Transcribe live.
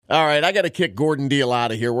All right, I got to kick Gordon Deal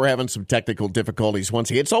out of here. We're having some technical difficulties once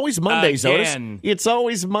again. It's always Mondays, Otis. It's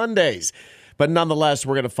always Mondays. But nonetheless,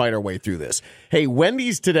 we're going to fight our way through this. Hey,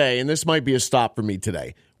 Wendy's today, and this might be a stop for me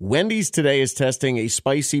today. Wendy's today is testing a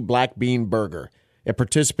spicy black bean burger at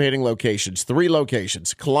participating locations. 3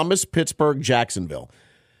 locations: Columbus, Pittsburgh, Jacksonville.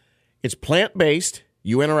 It's plant-based.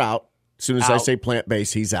 You in or out. As soon as I say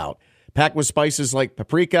plant-based, he's out. Packed with spices like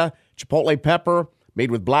paprika, chipotle pepper, made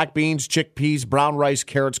with black beans, chickpeas, brown rice,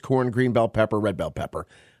 carrots, corn, green bell pepper, red bell pepper.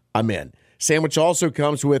 I'm in. Sandwich also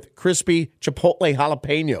comes with crispy chipotle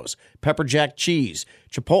jalapenos, pepper jack cheese,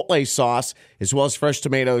 chipotle sauce, as well as fresh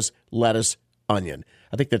tomatoes, lettuce, onion.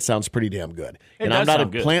 I think that sounds pretty damn good. And I'm not a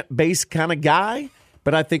plant-based kind of guy,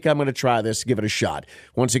 but I think I'm going to try this, give it a shot.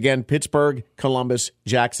 Once again, Pittsburgh, Columbus,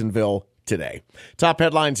 Jacksonville today. Top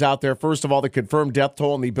headlines out there. First of all, the confirmed death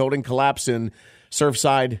toll in the building collapse in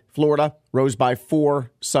Surfside, Florida, rose by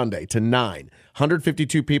 4 Sunday to 9.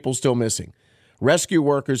 152 people still missing. Rescue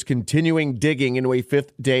workers continuing digging into a 5th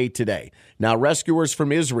day today. Now, rescuers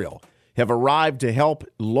from Israel have arrived to help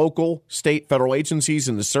local, state, federal agencies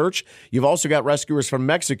in the search. You've also got rescuers from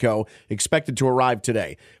Mexico expected to arrive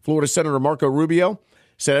today. Florida Senator Marco Rubio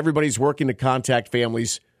said everybody's working to contact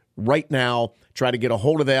families right now, try to get a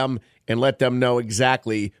hold of them and let them know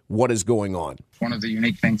exactly what is going on. One of the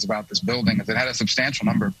unique things about this building is it had a substantial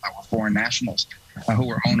number of foreign nationals who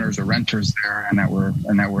were owners or renters there and that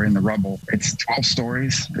were in the rubble. It's 12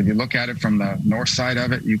 stories. If you look at it from the north side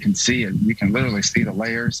of it, you can see it. You can literally see the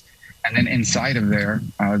layers. And then inside of there,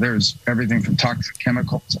 there's everything from toxic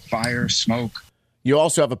chemicals to fire, smoke. You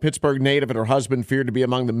also have a Pittsburgh native and her husband feared to be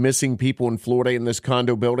among the missing people in Florida in this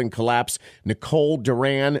condo building collapse. Nicole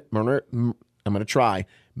Duran, I'm going to try,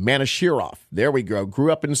 Manashiroff. There we go.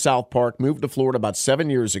 Grew up in South Park, moved to Florida about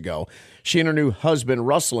 7 years ago. She and her new husband,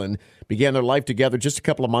 Ruslan, began their life together just a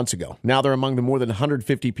couple of months ago. Now they're among the more than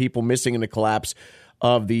 150 people missing in the collapse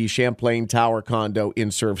of the Champlain Tower condo in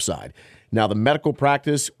Surfside. Now, the medical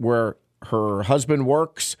practice where her husband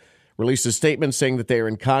works released a statement saying that they are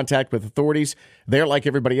in contact with authorities. They're like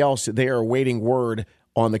everybody else. They are awaiting word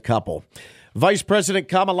on the couple. Vice President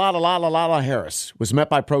Kamala Harris was met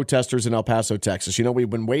by protesters in El Paso, Texas. You know, we've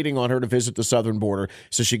been waiting on her to visit the southern border,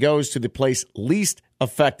 so she goes to the place least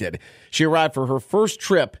affected. She arrived for her first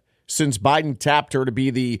trip since Biden tapped her to be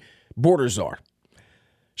the border czar.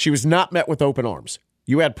 She was not met with open arms.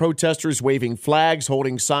 You had protesters waving flags,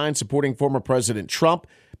 holding signs supporting former President Trump,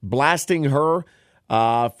 blasting her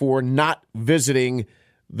for not visiting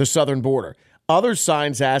the southern border. Other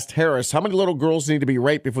signs asked Harris how many little girls need to be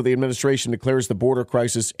raped before the administration declares the border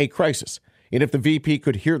crisis a crisis, and if the VP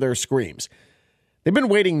could hear their screams. They've been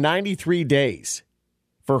waiting 93 days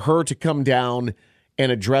for her to come down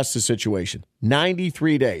and address the situation.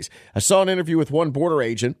 93 days. I saw an interview with one border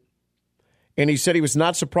agent, and he said he was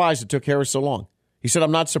not surprised it took Harris so long. He said,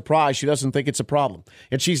 I'm not surprised. She doesn't think it's a problem.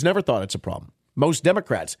 And she's never thought it's a problem. Most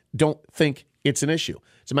Democrats don't think it's an issue.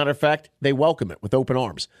 As a matter of fact, they welcome it with open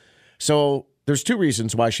arms. So there's 2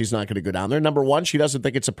 reasons why she's not going to go down there. Number 1, she doesn't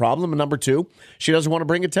think it's a problem. And number 2, she doesn't want to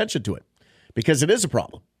bring attention to it because it is a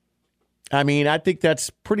problem. I mean, I think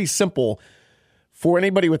that's pretty simple for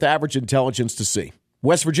anybody with average intelligence to see.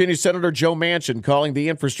 West Virginia Senator Joe Manchin calling the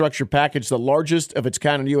infrastructure package the largest of its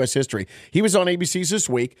kind in U.S. history. He was on ABC's This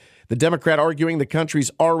Week. The Democrat arguing the country's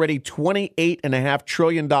already $28.5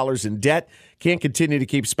 trillion in debt can't continue to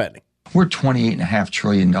keep spending. We're $28.5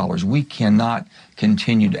 trillion. We cannot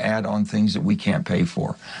continue to add on things that we can't pay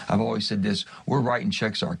for. I've always said this, we're writing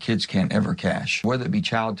checks our kids can't ever cash, whether it be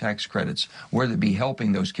child tax credits, whether it be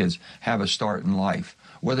helping those kids have a start in life,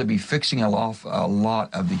 whether it be fixing a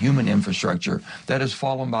lot of the human infrastructure that has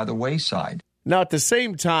fallen by the wayside. Now, at the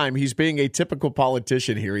same time, he's being a typical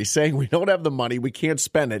politician here. He's saying we don't have the money, we can't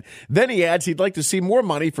spend it. Then he adds he'd like to see more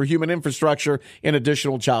money for human infrastructure and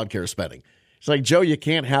additional child care spending. It's like, Joe, you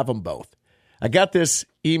can't have them both. I got this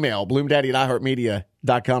email,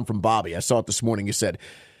 bloomdaddy@iheartmedia.com from Bobby. I saw it this morning. He said,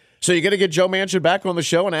 so you're going to get Joe Manchin back on the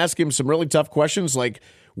show and ask him some really tough questions like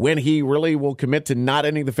when he really will commit to not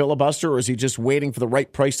ending the filibuster, or is he just waiting for the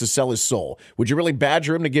right price to sell his soul? Would you really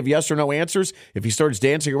badger him to give yes or no answers if he starts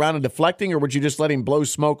dancing around and deflecting, or would you just let him blow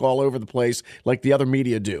smoke all over the place like the other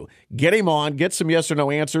media do? Get him on, get some yes or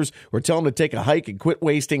no answers, or tell him to take a hike and quit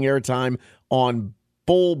wasting airtime on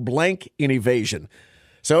bull blank in evasion.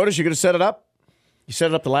 So, Otis, you going to set it up? You set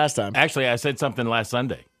it up the last time. Actually, I said something last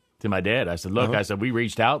Sunday to my dad. I said, look, I said, we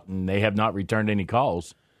reached out and they have not returned any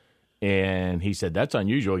calls. And he said, that's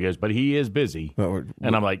unusual. He goes, but he is busy.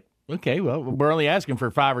 And I'm like, okay, well, we're only asking for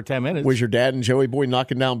 5 or 10 minutes. Was your dad and Joey Boy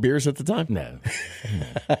knocking down beers at the time? No.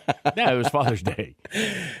 No, it was Father's Day.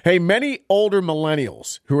 Hey, many older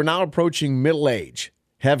millennials who are now approaching middle age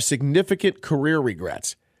have significant career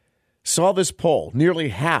regrets. Saw this poll. Nearly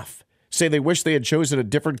half say they wish they had chosen a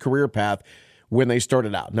different career path when they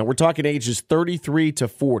started out. Now, we're talking ages 33 to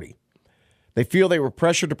 40. They feel they were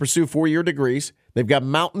pressured to pursue 4-year degrees. They've got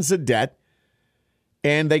mountains of debt.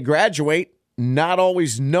 And they graduate not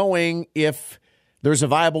always knowing if there's a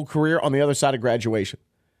viable career on the other side of graduation.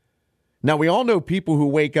 Now, we all know people who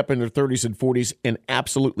wake up in their 30s and 40s and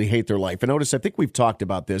absolutely hate their life. And notice, I think we've talked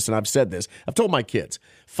about this, and I've said this. I've told my kids,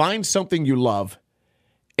 find something you love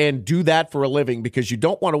and do that for a living, because you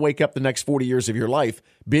don't want to wake up the next 40 years of your life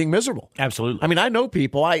being miserable. Absolutely. I mean, I know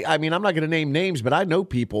people, I mean, I'm not going to name names, but I know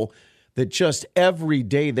people that just every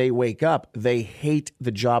day they wake up, they hate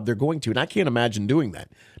the job they're going to. And I can't imagine doing that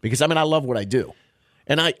because, I mean, I love what I do.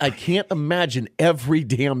 And I can't imagine every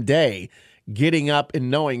damn day getting up and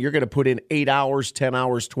knowing you're going to put in 8 hours, 10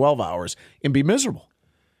 hours, 12 hours and be miserable.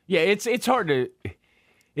 Yeah, it's hard to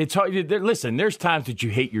listen, there's times that you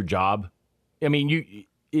hate your job. I mean,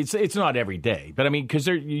 it's not every day, but I mean, because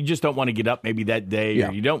you just don't want to get up maybe that day,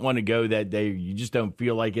 or you don't want to go that day, or you just don't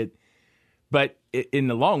feel like it. But in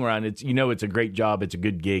the long run, it's a great job, it's a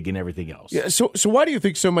good gig, and everything else. Yeah. So why do you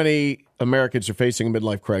think so many Americans are facing a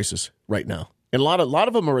midlife crisis right now? And a lot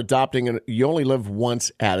of them are adopting an "you only live once"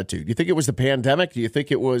 attitude. Do you think it was the pandemic? Do you think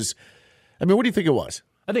it was? I mean, what do you think it was?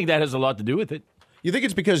 I think that has a lot to do with it. You think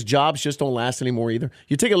it's because jobs just don't last anymore either?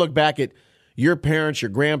 You take a look back at your parents, your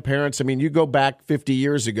grandparents. I mean, you go back 50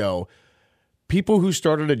 years ago, people who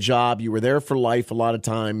started a job, you were there for life a lot of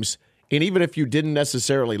times. And even if you didn't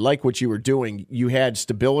necessarily like what you were doing, you had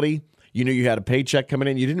stability. You knew you had a paycheck coming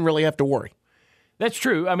in. You didn't really have to worry. That's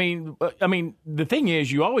true. I mean, the thing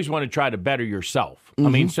is, you always want to try to better yourself. Mm-hmm. I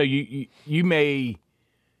mean, so you may,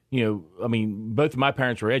 I mean, both of my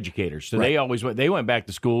parents were educators, so right. they went back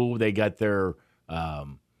to school. They got their,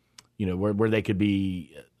 where they could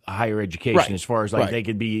be higher education, right. as far as like right. they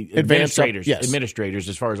could be administrators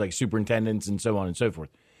as far as like superintendents and so on and so forth.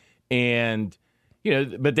 And,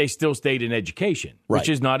 but they still stayed in education, right. which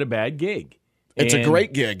is not a bad gig. It's a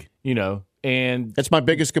great gig. And that's my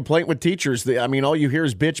biggest complaint with teachers. I mean, all you hear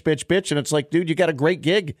is bitch, bitch, bitch. And it's like, dude, you got a great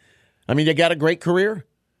gig. I mean, you got a great career.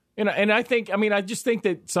 And I just think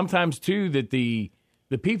that sometimes, too, that the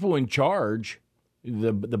people in charge,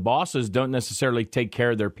 the bosses, don't necessarily take care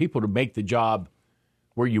of their people to make the job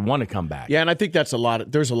where you want to come back. Yeah, and I think there's a lot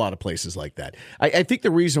of places like that. I think the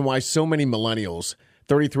reason why so many millennials,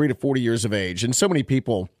 33 to 40 years of age, and so many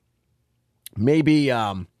people maybe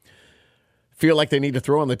feel like they need to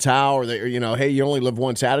throw in the towel, or hey, you only live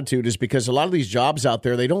once attitude, is because a lot of these jobs out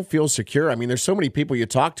there, they don't feel secure. I mean, there's so many people you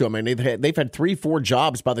talk to them, and they've had 3-4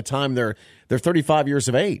 jobs by the time they're 35 years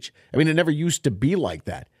of age. I mean, it never used to be like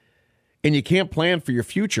that. And you can't plan for your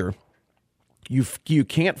future. You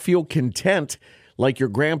can't feel content like your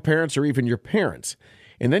grandparents or even your parents.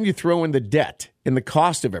 And then you throw in the debt and the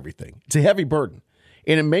cost of everything. It's a heavy burden.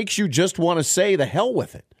 And it makes you just want to say the hell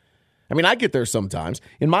with it. I mean, I get there sometimes.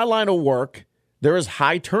 In my line of work, there is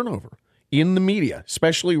high turnover in the media,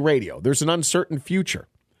 especially radio. There's an uncertain future.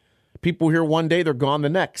 People here one day, they're gone the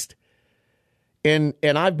next. And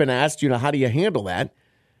I've been asked, how do you handle that?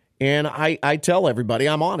 And I tell everybody,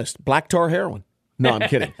 I'm honest. Black tar heroin. No, I'm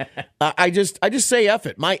kidding. I just say F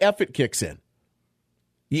it. My F it kicks in.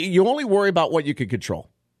 You only worry about what you can control.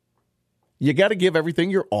 You got to give everything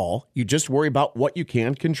your all. You just worry about what you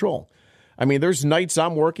can control. I mean, there's nights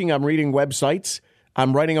I'm working, I'm reading websites,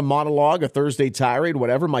 I'm writing a monologue, a Thursday tirade,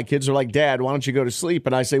 whatever. My kids are like, Dad, why don't you go to sleep?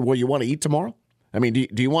 And I say, well, you want to eat tomorrow? I mean,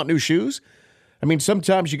 do you want new shoes? I mean,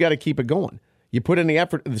 sometimes you got to keep it going. You put in the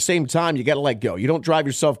effort at the same time, you got to let go. You don't drive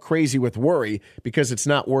yourself crazy with worry because it's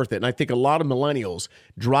not worth it. And I think a lot of millennials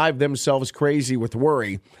drive themselves crazy with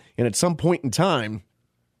worry. And at some point in time,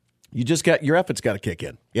 your effort's got to kick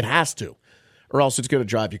in. It has to, or else it's going to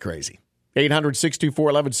drive you crazy.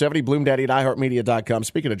 800-624-1170, Bloomdaddy at iHeartMedia.com.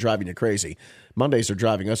 Speaking of driving you crazy, Mondays are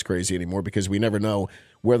driving us crazy anymore because we never know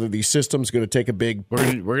whether the system's going to take a big we're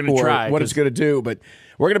going to try what it's going to do. But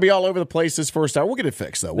we're going to be all over the place this first hour. We'll get it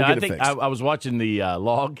fixed, though. I was watching the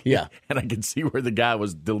log, yeah, and I could see where the guy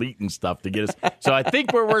was deleting stuff to get us. So I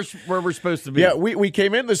think where we're supposed to be. Yeah, we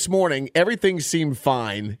came in this morning. Everything seemed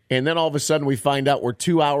fine, and then all of a sudden we find out we're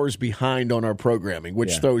 2 hours behind on our programming,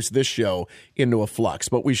 which throws this show into a flux.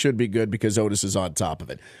 But we should be good because Otis is on top of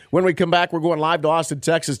it. When we come back, we're going live to Austin,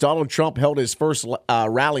 Texas. Donald Trump held his first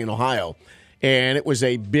rally in Ohio, and it was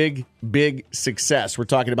a big, big success. We're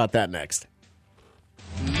talking about that next.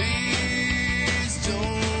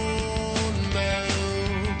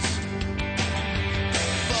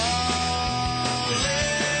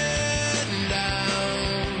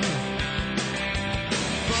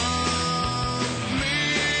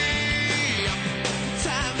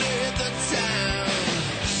 Time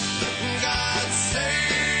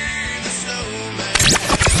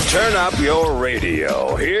Turn up your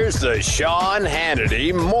radio. Here's the Sean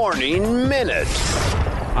Hannity Morning Minute.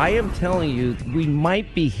 I am telling you, we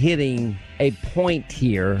might be hitting a point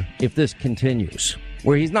here if this continues,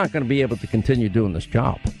 where he's not going to be able to continue doing this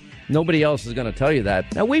job. Nobody else is going to tell you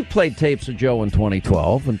that. Now, we've played tapes of Joe in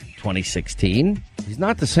 2012 and 2016. He's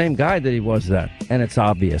not the same guy that he was then, and it's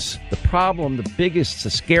obvious. The problem, the biggest, the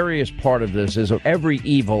scariest part of this is every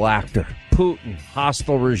evil actor. Putin,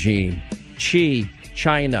 hostile regime. Xi,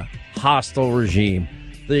 China, hostile regime.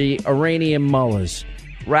 The Iranian mullahs.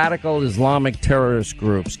 Radical Islamic terrorist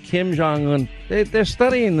groups. Kim Jong-un, they're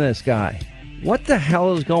studying this guy. What the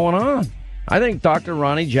hell is going on? I think Dr.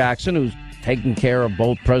 Ronnie Jackson, who's taking care of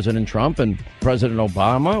both President Trump and President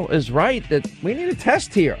Obama, is right that we need a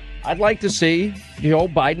test here. I'd like to see Joe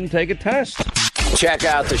Biden take a test. Check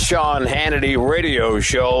out the Sean Hannity radio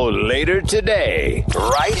show later today,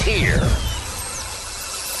 right here.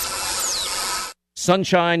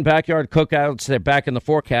 Sunshine, backyard cookouts, they're back in the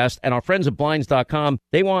forecast. And our friends at Blinds.com,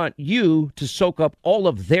 they want you to soak up all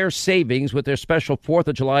of their savings with their special 4th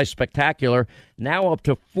of July spectacular. Now up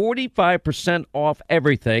to 45% off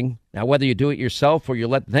everything. Now, whether you do it yourself or you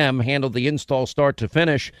let them handle the install start to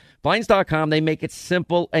finish, Blinds.com, they make it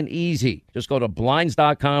simple and easy. Just go to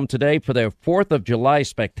Blinds.com today for their 4th of July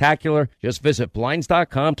spectacular. Just visit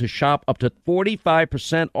Blinds.com to shop up to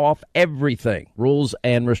 45% off everything. Rules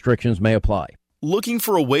and restrictions may apply. Looking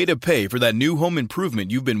for a way to pay for that new home improvement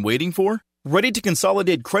you've been waiting for? Ready to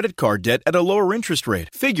consolidate credit card debt at a lower interest rate?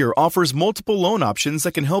 Figure offers multiple loan options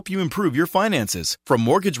that can help you improve your finances. From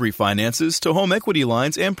mortgage refinances to home equity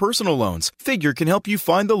lines and personal loans, Figure can help you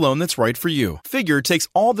find the loan that's right for you. Figure takes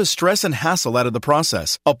all the stress and hassle out of the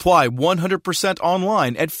process. Apply 100%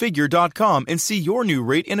 online at Figure.com and see your new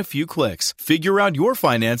rate in a few clicks. Figure out your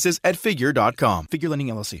finances at Figure.com. Figure Lending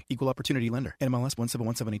LLC. Equal Opportunity Lender. NMLS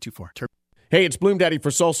 1717824. Hey, it's Bloomdaddy for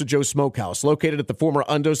Salsa Joe Smokehouse, located at the former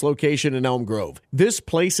Undos location in Elm Grove. This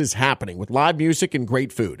place is happening with live music and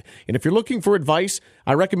great food. And if you're looking for advice,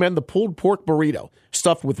 I recommend the pulled pork burrito,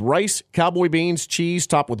 stuffed with rice, cowboy beans, cheese,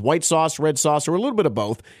 topped with white sauce, red sauce, or a little bit of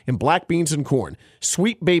both, and black beans and corn.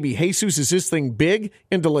 Sweet baby Jesus is this thing big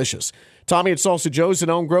and delicious. Tommy at Salsa Joe's in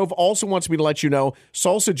Elm Grove also wants me to let you know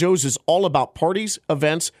Salsa Joe's is all about parties,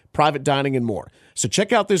 events, private dining, and more. So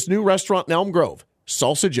check out this new restaurant in Elm Grove,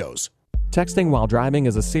 Salsa Joe's. Texting while driving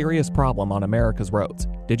is a serious problem on America's roads.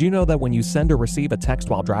 Did you know that when you send or receive a text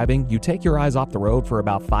while driving, you take your eyes off the road for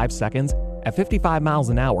about 5 seconds? At 55 miles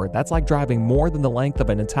an hour, that's like driving more than the length of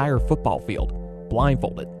an entire football field,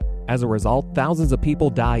 blindfolded. As a result, thousands of people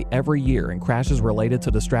die every year in crashes related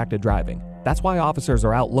to distracted driving. That's why officers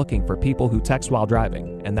are out looking for people who text while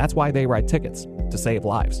driving, and that's why they write tickets, to save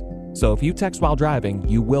lives. So if you text while driving,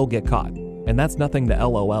 you will get caught. And that's nothing to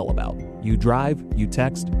LOL about. You drive, you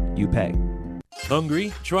text, you pay.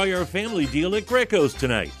 Hungry? Try our family deal at Greco's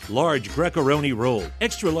tonight. Large Greco-Roni roll,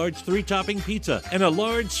 extra large 3-topping pizza, and a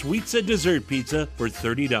large Sweetsa dessert pizza for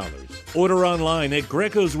 $30. Order online at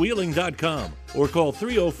grecoswheeling.com or call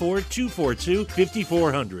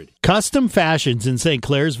 304-242-5400. Custom Fashions in St.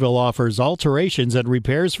 Clairsville offers alterations and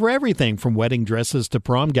repairs for everything from wedding dresses to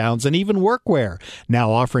prom gowns and even workwear.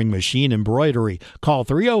 Now offering machine embroidery. Call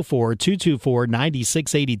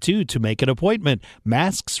 304-224-9682 to make an appointment.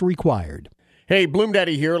 Masks required. Hey,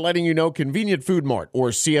 Bloomdaddy here, letting you know Convenient Food Mart,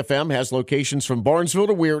 or CFM, has locations from Barnesville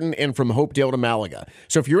to Weirton and from Hopedale to Malaga.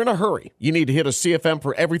 So if you're in a hurry, you need to hit a CFM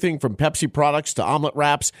for everything from Pepsi products to omelet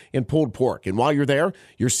wraps and pulled pork. And while you're there,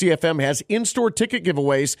 your CFM has in-store ticket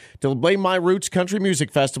giveaways to the Blame My Roots Country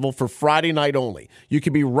Music Festival for Friday night only. You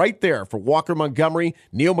can be right there for Walker Montgomery,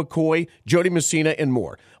 Neil McCoy, Jody Messina, and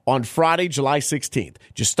more on Friday, July 16th.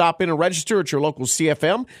 Just stop in and register at your local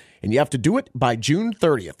CFM, and you have to do it by June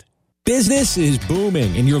 30th. Business is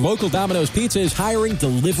booming, and your local Domino's Pizza is hiring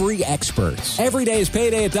delivery experts. Every day is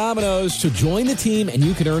payday at Domino's, so join the team and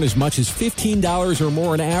you can earn as much as $15 or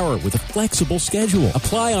more an hour with a flexible schedule.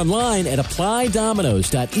 Apply online at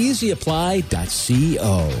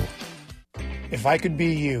applydomino's.easyapply.co. If I could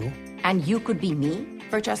be you, and you could be me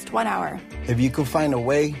for just 1 hour. If you could find a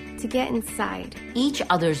way to get inside each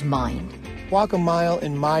other's mind. Walk a mile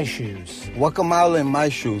in my shoes. Walk a mile in my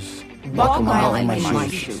shoes. Walk a mile in my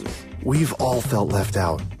shoes. We've all felt left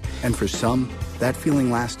out, and for some, that feeling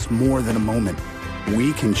lasts more than a moment.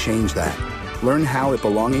 We can change that. Learn how at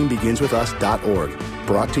belongingbeginswithus.org.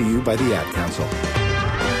 Brought to you by the Ad Council.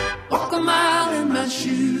 Walk a mile in my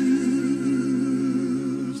shoes.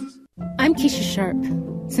 I'm Keisha Sharp.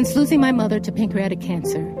 Since losing my mother to pancreatic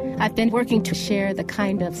cancer, I've been working to share the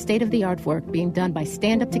kind of state-of-the-art work being done by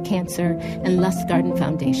Stand Up to Cancer and Lust Garden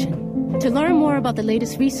Foundation. To learn more about the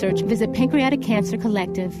latest research, visit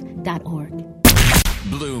pancreaticcancercollective.org.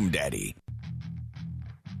 Bloomdaddy.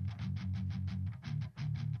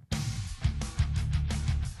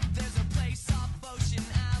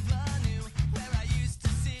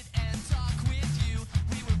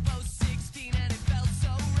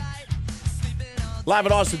 Live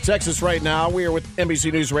in Austin, Texas right now. We are with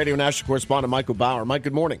NBC News Radio national correspondent Michael Bauer. Mike,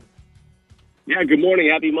 good morning. Yeah, good morning.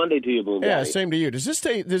 Happy Monday to you, Bloomdaddy. Yeah, same to you. Does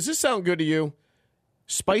this sound good to you?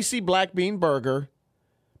 Spicy black bean burger,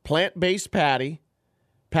 plant-based patty,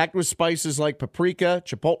 packed with spices like paprika,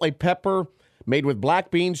 chipotle pepper, made with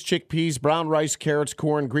black beans, chickpeas, brown rice, carrots,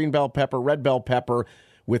 corn, green bell pepper, red bell pepper,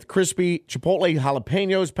 with crispy chipotle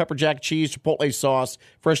jalapenos, pepper jack cheese, chipotle sauce,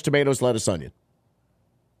 fresh tomatoes, lettuce, onion.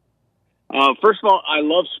 First of all, I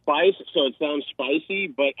love spice, so it sounds spicy.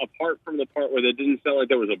 But apart from the part where it didn't sound like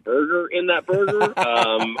there was a burger in that burger,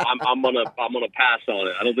 I'm gonna pass on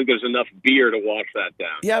it. I don't think there's enough beer to wash that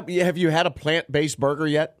down. Yeah, have you had a plant-based burger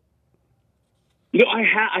yet? You know,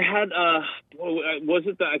 I had. Was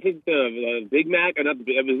it I think the Big Mac? Or not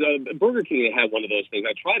it was Burger King that had one of those things.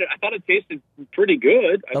 I tried it. I thought it tasted pretty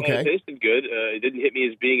good. I thought it tasted good. It didn't hit me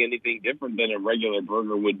as being anything different than a regular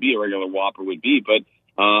burger would be, a regular Whopper would be, but.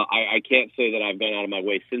 I can't say that I've gone out of my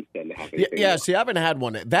way since then to have anything. Yeah, see, I haven't had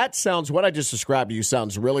one. That sounds, what I just described to you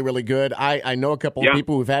sounds really, really good. I know a couple of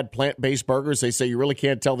people who've had plant-based burgers. They say you really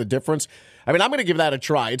can't tell the difference. I mean, I'm going to give that a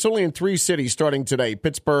try. It's only in 3 cities starting today: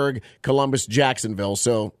 Pittsburgh, Columbus, Jacksonville.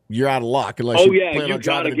 So you're out of luck unless you plan on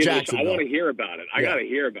driving to Jacksonville. I want to hear about it. I got to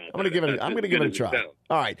hear about it. I'm going to give it a try.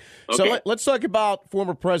 All right. Okay. So let's talk about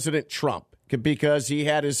former President Trump, because he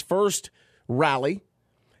had his first rally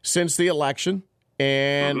since the election.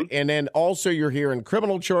 And then also you're hearing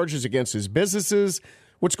criminal charges against his businesses.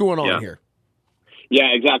 What's going on here?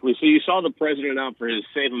 Yeah, exactly. So you saw the president out for his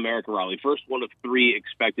Save America rally. First one of 3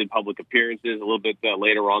 expected public appearances. A little bit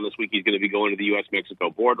later on this week, he's going to be going to the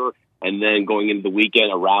U.S.-Mexico border. And then going into the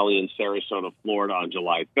weekend, a rally in Sarasota, Florida on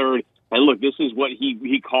July 3rd. And look, this is what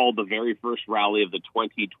he called the very first rally of the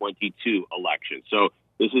 2022 election. So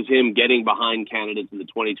this is him getting behind candidates in the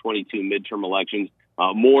 2022 midterm elections.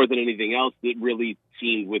 More than anything else, it really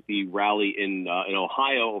seemed with the rally in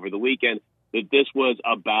Ohio over the weekend that this was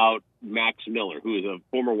about Max Miller, who is a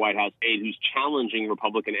former White House aide who's challenging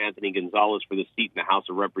Republican Anthony Gonzalez for the seat in the House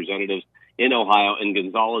of Representatives in Ohio. And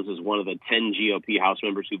Gonzalez is one of the 10 GOP House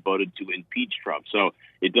members who voted to impeach Trump. So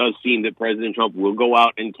it does seem that President Trump will go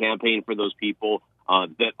out and campaign for those people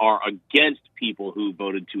that are against people who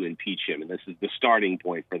voted to impeach him. And this is the starting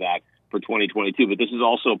point for that for 2022. But this is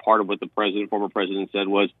also part of what the former president said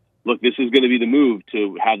was, look, this is going to be the move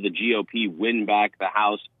to have the GOP win back the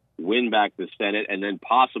House, win back the Senate, and then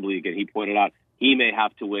possibly, again, he pointed out, he may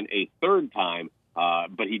have to win a third time,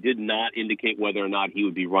 but he did not indicate whether or not he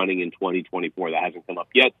would be running in 2024. That hasn't come up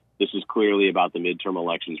yet. This is clearly about the midterm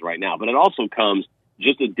elections right now. But it also comes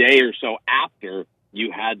just a day or so after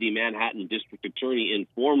you had the Manhattan District Attorney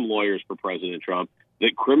inform lawyers for President Trump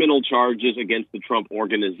that criminal charges against the Trump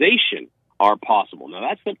organization are possible. Now,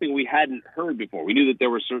 that's something we hadn't heard before. We knew that there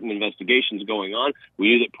were certain investigations going on. We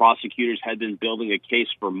knew that prosecutors had been building a case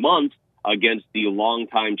for months against the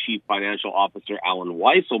longtime chief financial officer, Alan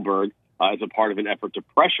Weisselberg, as a part of an effort to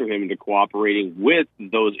pressure him into cooperating with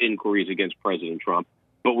those inquiries against President Trump.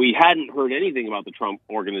 But we hadn't heard anything about the Trump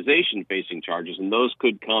organization facing charges, and those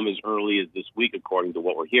could come as early as this week, according to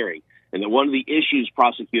what we're hearing. And that one of the issues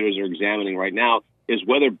prosecutors are examining right now is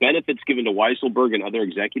whether benefits given to Weisselberg and other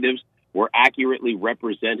executives were accurately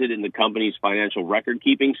represented in the company's financial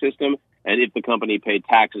record-keeping system, and if the company paid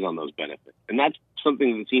taxes on those benefits. And that's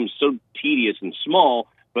something that seems so tedious and small,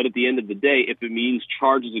 but at the end of the day, if it means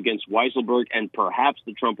charges against Weisselberg and perhaps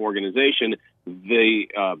the Trump organization, the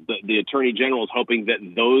Attorney General is hoping that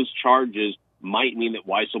those charges might mean that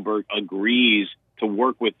Weisselberg agrees to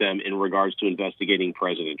work with them in regards to investigating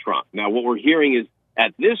President Trump. Now, what we're hearing is,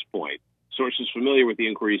 at this point, sources familiar with the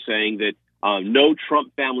inquiry saying that no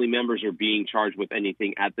Trump family members are being charged with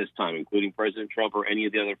anything at this time, including President Trump or any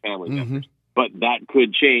of the other family members. But that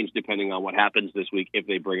could change depending on what happens this week if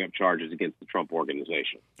they bring up charges against the Trump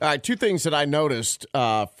organization. All right, 2 things that I noticed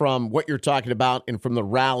from what you're talking about and from the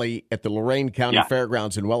rally at the Lorain County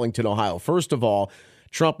Fairgrounds in Wellington, Ohio. First of all,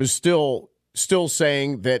 Trump is still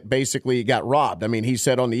saying that basically he got robbed. I mean, he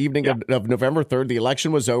said on the evening of November 3rd, the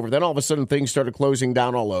election was over. Then all of a sudden things started closing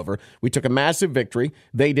down all over. We took a massive victory.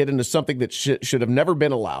 They did into something that should have never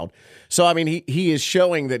been allowed. So, I mean, he is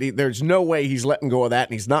showing that there's no way he's letting go of that,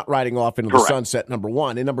 and he's not riding off into the sunset, number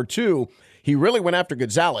one. And number 2, he really went after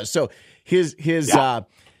Gonzalez. So his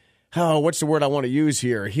what's the word I want to use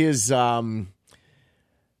here? His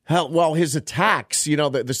attacks,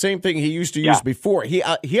 the same thing he used to use before. He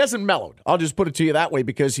hasn't mellowed. I'll just put it to you that way,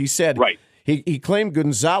 because he said He claimed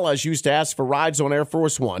Gonzalez used to ask for rides on Air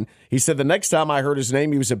Force One. He said the next time I heard his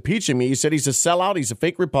name, he was impeaching me. He said he's a sellout. He's a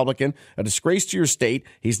fake Republican, a disgrace to your state.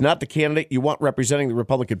 He's not the candidate you want representing the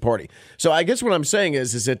Republican Party. So I guess what I'm saying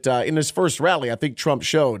is that in his first rally, I think Trump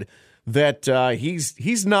showed that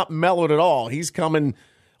he's not mellowed at all. He's coming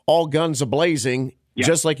all guns a-blazing,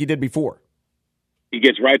 just like he did before. He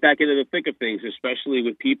gets right back into the thick of things, especially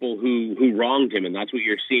with people who wronged him, and that's what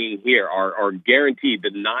you're seeing here. Are guaranteed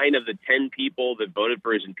that 9 of the 10 people that voted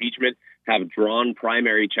for his impeachment have drawn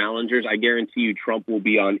primary challengers. I guarantee you Trump will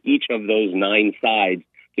be on each of those 9 sides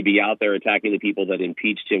to be out there attacking the people that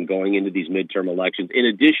impeached him going into these midterm elections, in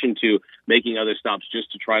addition to making other stops just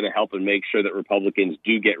to try to help and make sure that Republicans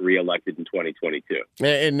do get reelected in 2022.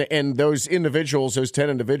 And those individuals, those 10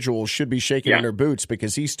 individuals, should be shaking in their boots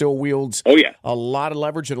because he still wields a lot of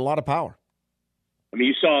leverage and a lot of power. I mean,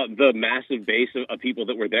 you saw the massive base of people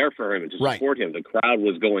that were there for him and to support him. The crowd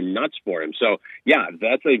was going nuts for him. So,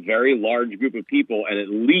 that's a very large group of people, and at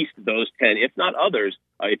least those 10, if not others,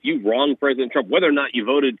 if you wronged President Trump, whether or not you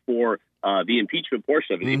voted for the impeachment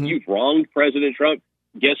portion of it, if you've wronged President Trump,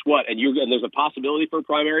 guess what? And there's a possibility for a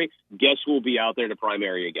primary. Guess who will be out there to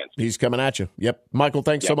primary against? He's coming at you. Yep. Michael,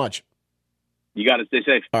 thanks so much. You got to stay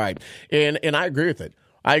safe. All right. And I agree with it.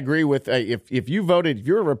 I agree with if you voted, if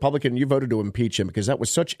you're a Republican, you voted to impeach him because that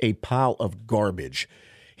was such a pile of garbage.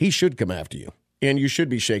 He should come after you, and you should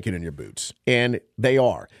be shaking in your boots, and they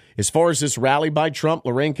are. As far as this rally by Trump,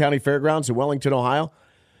 Lorain County Fairgrounds in Wellington, Ohio,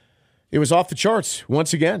 it was off the charts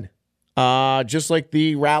once again, just like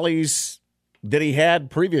the rallies that he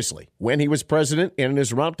had previously when he was president and in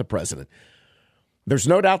his run-up to president. There's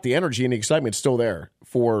no doubt the energy and the excitement is still there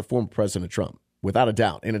for former President Trump. Without a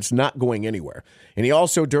doubt, and it's not going anywhere. And he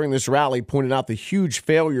also, during this rally, pointed out the huge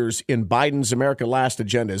failures in Biden's America Last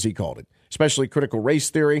agenda, as he called it, especially critical race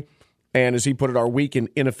theory, and as he put it, our weak and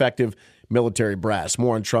ineffective military brass.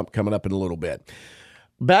 More on Trump coming up in a little bit.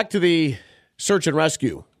 Back to the search and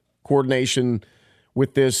rescue coordination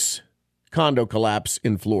with this condo collapse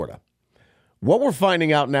in Florida. What we're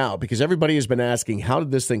finding out now, because everybody has been asking, how did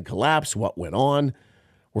this thing collapse? What went on?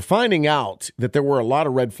 We're finding out that there were a lot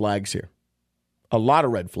of red flags here. A lot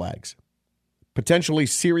of red flags, potentially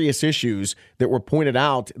serious issues that were pointed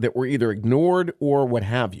out that were either ignored or what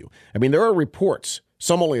have you. I mean, there are reports,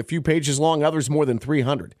 some only a few pages long, others more than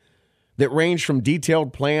 300, that range from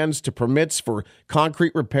detailed plans to permits for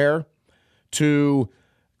concrete repair to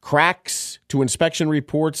cracks to inspection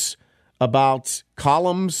reports about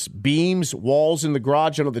columns, beams, walls in the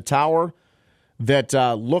garage under the tower that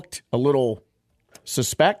looked a little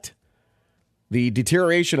suspect. The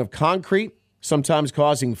deterioration of concrete, sometimes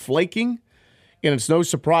causing flaking, and it's no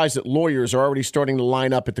surprise that lawyers are already starting to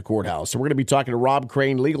line up at the courthouse. So we're going to be talking to Rob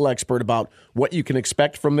Crane, legal expert, about what you can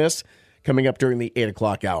expect from this coming up during the 8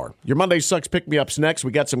 o'clock hour. Your Monday Sucks Pick-Me-Ups next.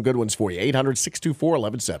 We got some good ones for you.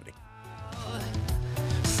 800-624-1170.